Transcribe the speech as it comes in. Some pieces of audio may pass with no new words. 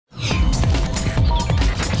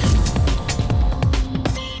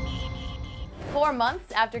4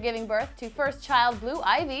 months after giving birth to first child Blue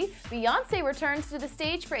Ivy, Beyonce returns to the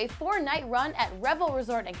stage for a 4-night run at Revel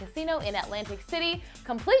Resort and Casino in Atlantic City,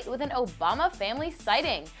 complete with an Obama family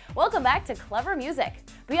sighting. Welcome back to Clever Music.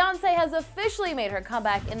 Beyonce has officially made her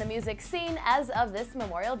comeback in the music scene as of this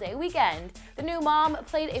Memorial Day weekend. The new mom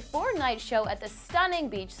played a 4-night show at the stunning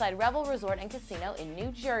beachside Revel Resort and Casino in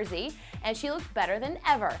New Jersey, and she looked better than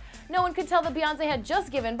ever. No one could tell that Beyonce had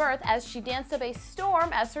just given birth as she danced up a storm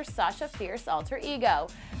as her Sasha Fierce alter ego.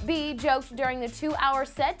 B joked during the 2-hour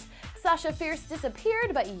set, "Sasha Fierce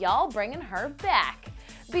disappeared, but y'all bringing her back."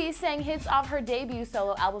 B sang hits off her debut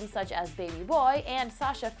solo album such as Baby Boy, and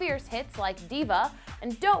Sasha Fierce hits like Diva,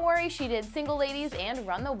 and don't worry, she did Single Ladies and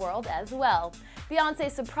Run the World as well. Beyonce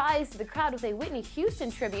surprised the crowd with a Whitney Houston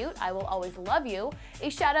tribute, I Will Always Love You, a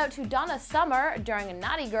shout out to Donna Summer during a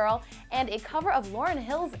Naughty Girl, and a cover of Lauryn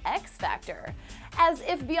Hill's X Factor. As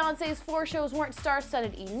if Beyonce's 4 shows weren't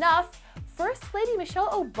star-studded enough, First Lady Michelle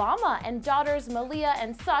Obama and daughters Malia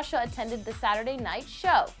and Sasha attended the Saturday night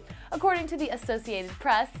show. According to the Associated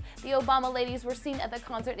Press, the Obama ladies were seen at the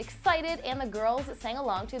concert excited, and the girls sang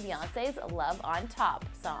along to Beyonce's Love on Top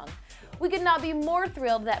song. We could not be more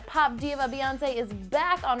thrilled that pop diva Beyonce is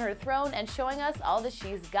back on her throne and showing us all that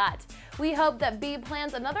she's got. We hope that B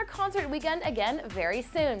plans another concert weekend again very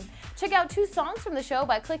soon. Check out 2 songs from the show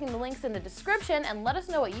by clicking the links in the description and let us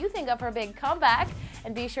know what you think of her big comeback.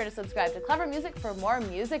 And be sure to subscribe to Clever Music for more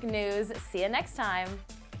music news. See you next time.